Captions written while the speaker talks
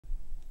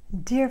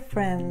Dear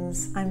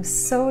friends, I'm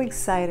so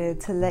excited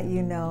to let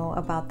you know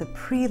about the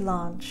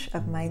pre-launch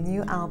of my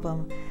new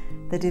album,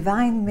 The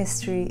Divine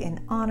Mystery, in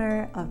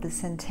honor of the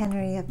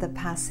centenary of the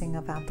passing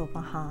of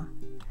Abdu'l-Baha.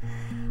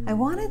 I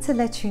wanted to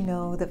let you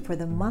know that for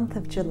the month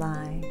of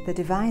July, The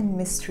Divine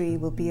Mystery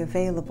will be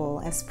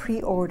available as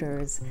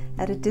pre-orders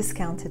at a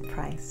discounted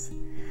price.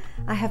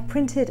 I have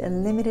printed a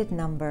limited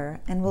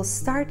number and will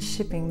start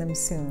shipping them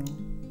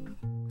soon.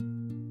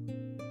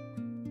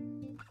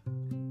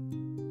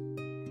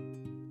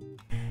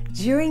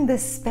 During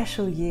this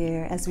special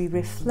year, as we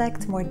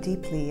reflect more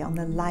deeply on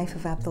the life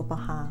of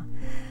Abdu'l-Baha,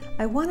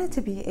 I wanted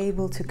to be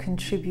able to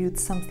contribute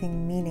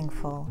something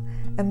meaningful,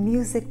 a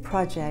music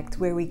project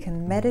where we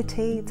can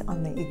meditate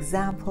on the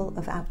example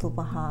of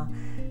Abdu'l-Baha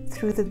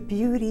through the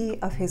beauty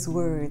of his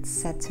words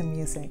set to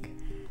music.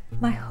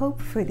 My hope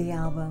for the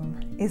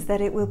album is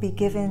that it will be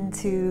given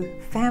to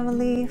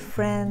family,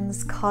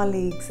 friends,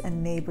 colleagues,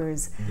 and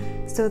neighbors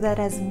so that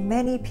as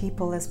many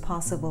people as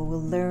possible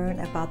will learn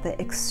about the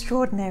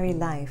extraordinary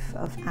life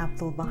of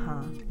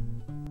Abdu'l-Baha.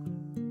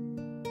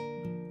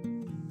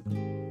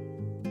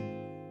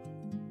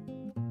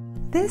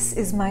 This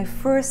is my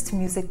first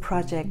music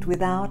project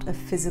without a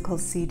physical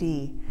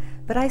CD,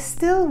 but I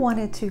still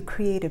wanted to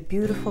create a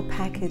beautiful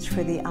package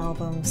for the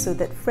album so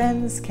that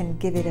friends can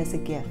give it as a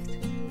gift.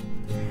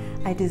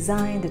 I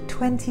designed a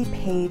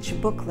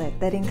 20-page booklet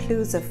that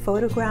includes a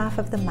photograph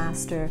of the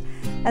master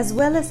as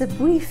well as a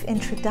brief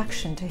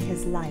introduction to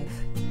his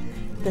life.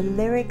 The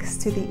lyrics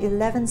to the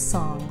 11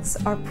 songs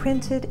are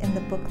printed in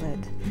the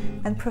booklet,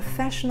 and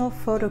professional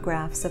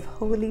photographs of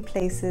holy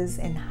places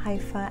in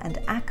Haifa and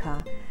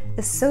Akka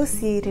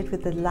associated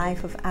with the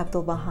life of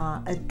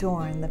Abdu'l-Baha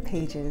adorn the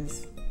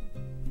pages.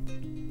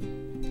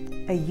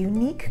 A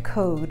unique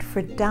code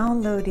for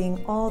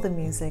downloading all the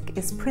music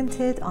is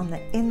printed on the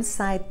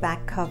inside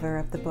back cover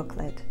of the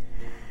booklet.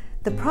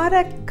 The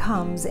product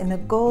comes in a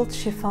gold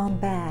chiffon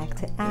bag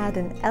to add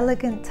an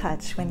elegant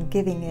touch when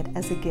giving it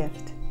as a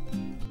gift.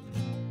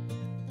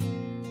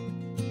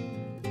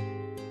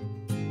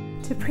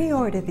 To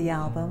pre-order the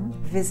album,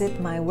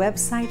 visit my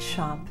website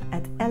shop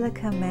at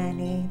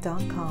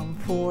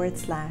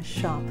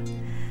elikamahony.com/shop.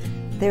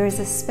 There is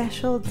a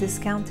special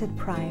discounted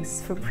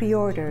price for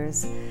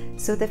pre-orders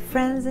so that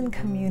friends and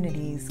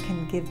communities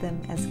can give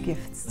them as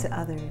gifts to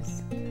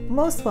others.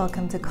 Most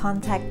welcome to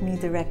contact me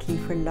directly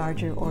for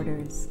larger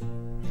orders.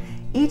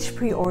 Each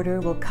pre-order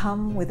will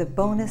come with a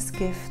bonus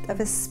gift of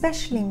a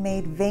specially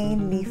made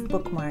vein leaf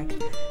bookmark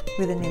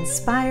with an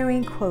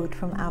inspiring quote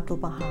from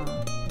Abdu'l-Baha.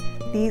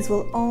 These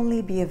will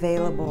only be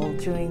available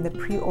during the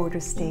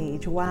pre-order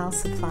stage while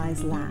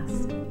supplies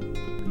last.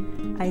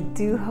 I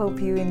do hope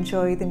you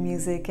enjoy the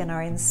music and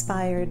are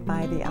inspired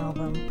by the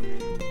album.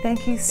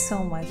 Thank you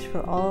so much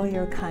for all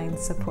your kind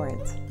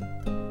support.